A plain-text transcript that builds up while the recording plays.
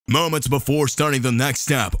Moments before starting the next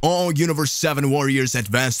step, all Universe 7 warriors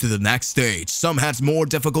advanced to the next stage. Some had more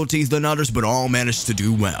difficulties than others, but all managed to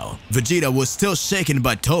do well. Vegeta was still shaken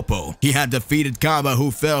by Toppo. He had defeated Kaba,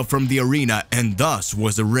 who fell from the arena and thus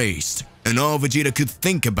was erased. And all Vegeta could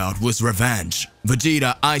think about was revenge.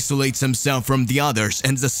 Vegeta isolates himself from the others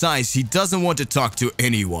and decides he doesn't want to talk to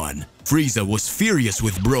anyone. Frieza was furious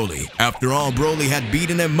with Broly. After all, Broly had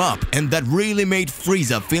beaten him up, and that really made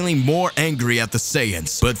Frieza feeling more angry at the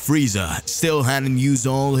Saiyans. But Frieza still hadn't used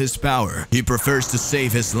all his power. He prefers to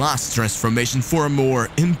save his last transformation for a more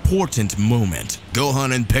important moment.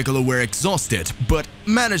 Gohan and Piccolo were exhausted, but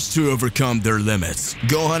managed to overcome their limits.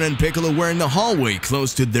 Gohan and Piccolo were in the hallway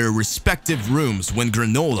close to their respective rooms when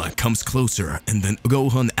Granola comes closer, and then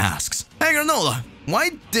Gohan asks, "Hey Granola,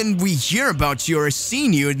 why didn't we hear about you or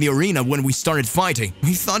seen you in the arena when we started fighting?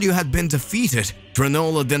 We thought you had been defeated."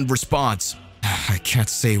 Granola then responds, "I can't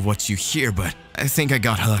say what you hear, but I think I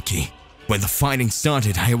got lucky. When the fighting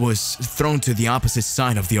started, I was thrown to the opposite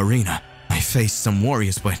side of the arena. I faced some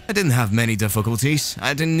warriors, but I didn't have many difficulties.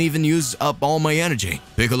 I didn't even use up all my energy."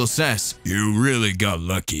 Piccolo says, "You really got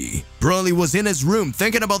lucky." Broly was in his room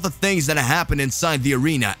thinking about the things that happened inside the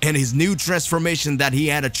arena and his new transformation that he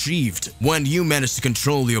had achieved. When you managed to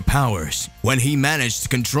control your powers. When he managed to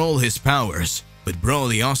control his powers. But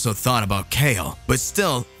Broly also thought about Kale. But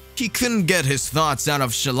still, he couldn't get his thoughts out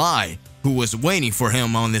of Shalai, who was waiting for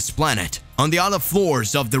him on this planet. On the other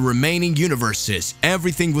floors of the remaining universes,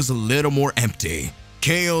 everything was a little more empty.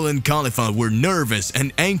 Kale and Caulifla were nervous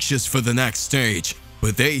and anxious for the next stage,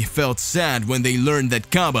 but they felt sad when they learned that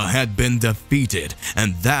Kaba had been defeated,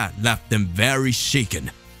 and that left them very shaken.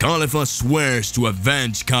 Caulifla swears to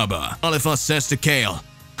avenge Kaba. Caulifla says to Kale,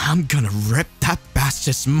 "I'm gonna rip that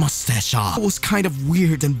bastard's mustache off. It was kind of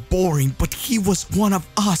weird and boring, but he was one of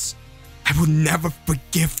us. I will never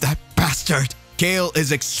forgive that bastard." Kale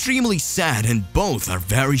is extremely sad and both are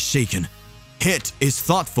very shaken. Hit is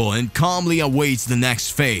thoughtful and calmly awaits the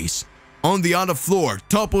next phase. On the other floor,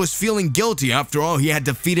 Toppo is feeling guilty. After all, he had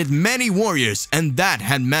defeated many warriors and that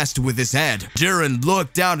had messed with his head. Jiren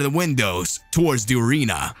looked out of the windows towards the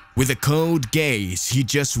arena. With a cold gaze, he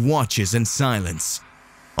just watches in silence.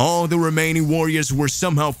 All the remaining warriors were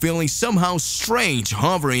somehow feeling strange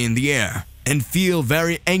hovering in the air, and feel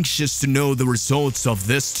very anxious to know the results of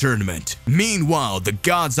this tournament. Meanwhile, the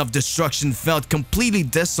gods of destruction felt completely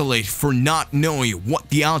desolate for not knowing what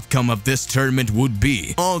the outcome of this tournament would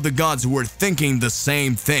be. All the gods were thinking the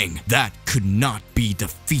same thing, that could not be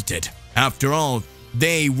defeated. After all,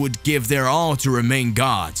 they would give their all to remain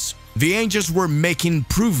gods. The angels were making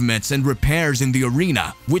improvements and repairs in the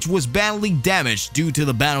arena, which was badly damaged due to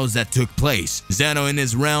the battles that took place. Zeno in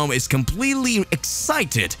his realm is completely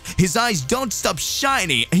excited. His eyes don't stop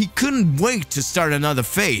shining. He couldn't wait to start another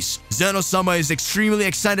phase. Zeno-sama is extremely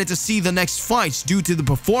excited to see the next fights due to the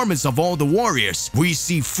performance of all the warriors. We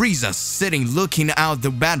see Frieza sitting looking out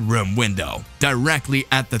the bedroom window, directly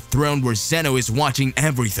at the throne where Zeno is watching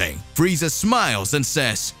everything. Frieza smiles and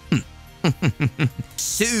says,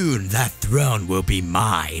 "Soon that throne will be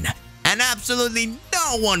mine, and absolutely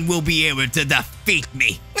no one will be able to defeat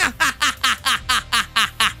me."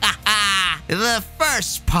 The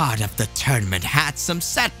first part of the tournament had some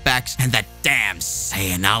setbacks, and that damn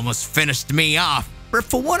Saiyan almost finished me off. But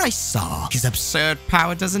for what I saw, his absurd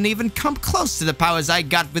power doesn't even come close to the powers I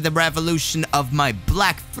got with the revolution of my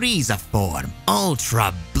Black Frieza form.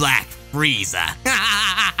 Ultra Black Frieza.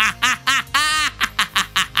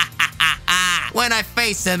 When I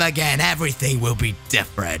face him again, everything will be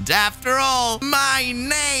different. After all, my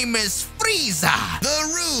name is Frieza, the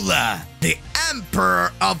ruler, the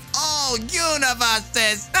emperor of all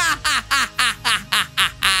universes.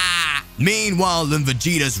 Meanwhile, in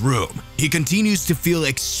Vegeta's room, he continues to feel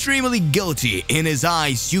extremely guilty. In his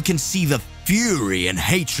eyes, you can see the fury and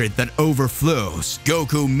hatred that overflows.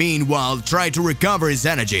 Goku, meanwhile, tried to recover his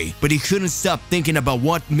energy, but he couldn't stop thinking about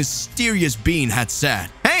what mysterious being had said.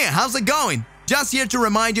 "Hey, how's it going? Just here to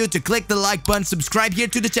remind you to click the like button, subscribe here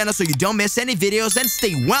to the channel so you don't miss any videos, and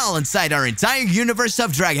stay well inside our entire universe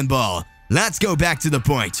of Dragon Ball." Let's go back to the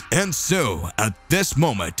point. And so, at this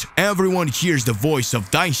moment, everyone hears the voice of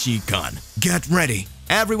Daishi-kan. Get ready.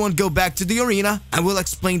 Everyone go back to the arena. I will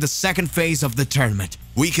explain the second phase of the tournament.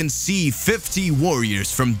 We can see 50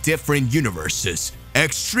 warriors from different universes.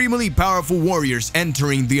 Extremely powerful warriors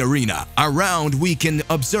entering the arena. Around, we can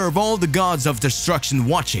observe all the gods of destruction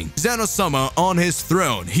watching. Zeno-sama on his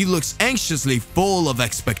throne. He looks anxiously full of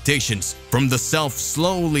expectations. From the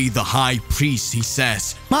slowly the high priest, he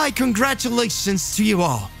says, "My congratulations to you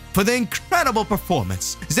all. for the incredible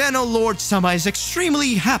performance. Xenolord Sama is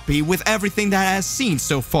extremely happy with everything that has seen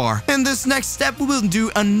so far. In this next step, we will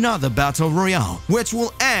do another battle royale, which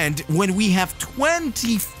will end when we have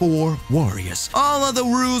 24 warriors. All other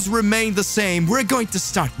rules remain the same. We're going to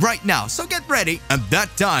start right now, so get ready. At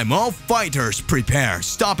that time, all fighters prepare,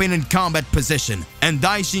 stopping in combat position, and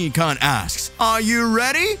Daishin-kan asks, "Are you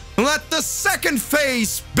ready? Let the second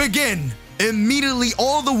phase begin." Immediately,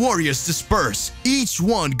 all the warriors disperse, each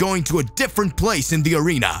one going to a different place in the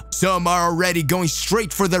arena. Some are already going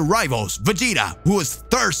straight for their rivals. Vegeta, who is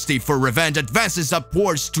thirsty for revenge, advances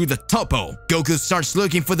upwards to the topo. Goku starts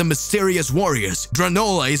looking for the mysterious warriors.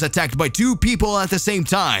 Granola is attacked by two people at the same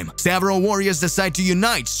time. Several warriors decide to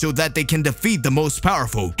unite so that they can defeat the most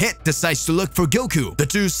powerful. Hit decides to look for Goku. The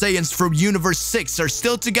two Saiyans from Universe 6 are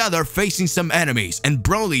still together facing some enemies, and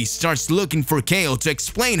Broly starts looking for Kale to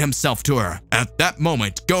explain himself to her. At that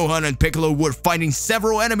moment, Gohan and Piccolo were fighting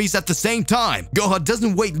several enemies at the same time. Gohan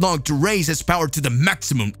doesn't wait long to raise his power to the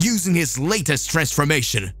maximum using his latest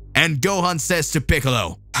transformation. And Gohan says to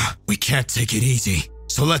Piccolo, "We can't take it easy,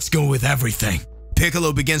 so let's go with everything."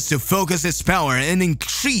 Piccolo begins to focus his power and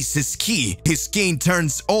increase his ki. His skin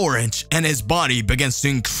turns orange and his body begins to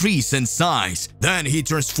increase in size. Then he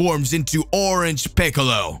transforms into Orange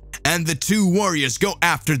Piccolo, and the two warriors go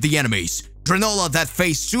after the enemies. Granola, that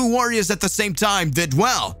faced two warriors at the same time, did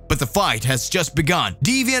well, but the fight has just begun.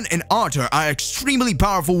 Deviant and Otter are extremely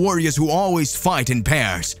powerful warriors who always fight in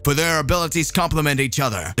pairs, for their abilities complement each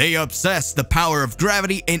other. They possess the power of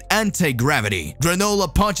gravity and anti-gravity.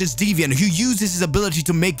 Granola punches Deviant, who uses his ability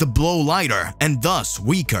to make the blow lighter and thus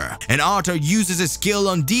weaker. And Otter uses his skill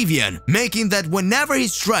on Deviant, making that whenever he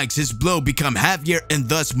strikes, his blow becomes heavier and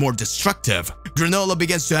thus more destructive. Granola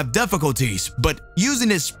begins to have difficulties, but using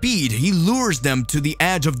his speed, he lures them to the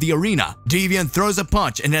edge of the arena. Deviant throws a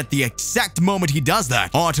punch, and at the exact moment he does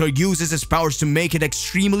that, Otter uses his powers to make it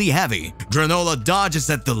extremely heavy. Granola dodges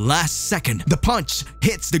at the last second. The punch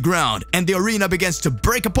hits the ground, and the arena begins to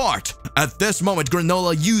break apart. At this moment,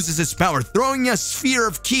 Granola uses his power, throwing a sphere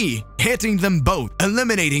of ki, hitting them both,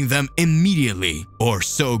 eliminating them immediately. Or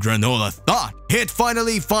so Granola thought. Hit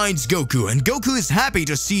finally finds Goku, and Goku is happy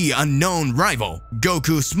to see a known rival.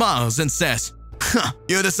 Goku smiles and says,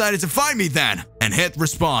 "You decided to fight me then?" And Hit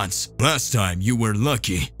responds, "Last time you were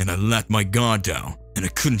lucky and I let my guard down, and I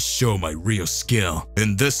couldn't show my real skill.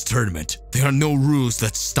 In this tournament, there are no rules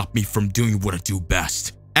that stop me from doing what I do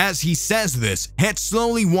best." As he says this, Hit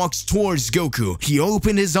slowly walks towards Goku. He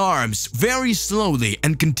opened his arms very slowly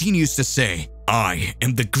and continues to say, "I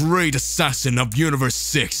am the great assassin of Universe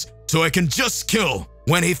 6, so I can just kill."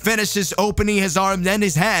 When he finishes opening his arms and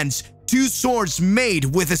his hands, two swords made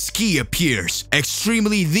with his ki appears.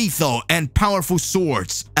 Extremely lethal and powerful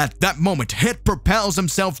swords. At that moment, Hit propels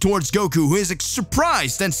himself towards Goku, who is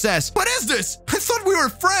surprised and says, "What is this? I thought we were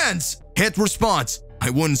friends." Hit responds, "I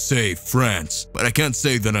wouldn't say friends, but I can't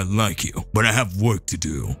say that I like you, but I have work to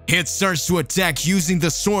do." Hit starts to attack using the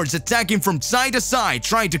swords, attacking from side to side,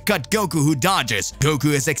 trying to cut Goku, who dodges.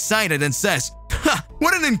 Goku is excited and says,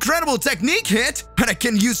 "What an incredible technique, Hit! And I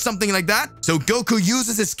can use something like that?" So Goku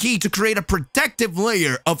uses his ki to create a protective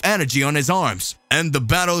layer of energy on his arms. And the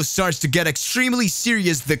battle starts to get extremely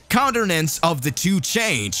serious. The countenance of the two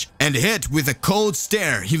change. And Hit, with a cold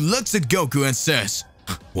stare, he looks at Goku and says,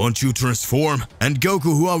 "Won't you transform?" And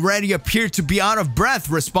Goku, who already appeared to be out of breath,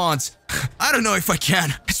 responds, "I don't know if I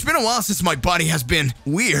can. It's been a while since my body has been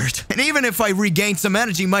weird. And even if I regain some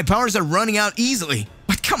energy, my powers are running out easily.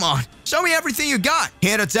 But come on, show me everything you got."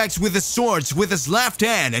 Hit attacks with his swords with his left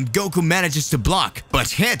hand, and Goku manages to block. But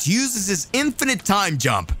Hit uses his infinite time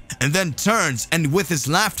jump, and then turns and with his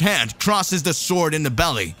left hand crosses the sword in the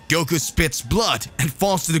belly. Goku spits blood and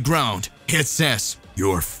falls to the ground. Hit says,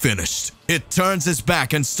 "You're finished." Hit turns his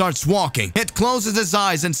back and starts walking. Hit closes his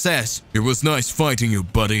eyes and says, "It was nice fighting you,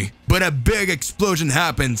 buddy." But a big explosion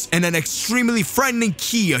happens and an extremely frightening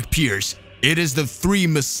ki appears. It is the three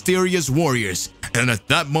mysterious warriors. And at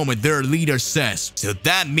that moment, their leader says, "So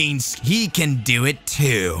that means he can do it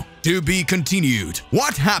too." To be continued.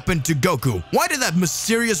 What happened to Goku? Why did that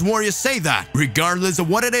mysterious warrior say that? Regardless of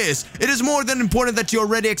what it is more than important that you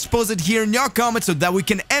already expose it here in your comments so that we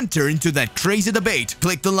can enter into that crazy debate.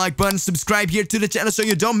 Click the like button, subscribe here to the channel so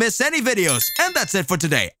you don't miss any videos. And that's it for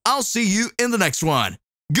today. I'll see you in the next one.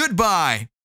 Goodbye.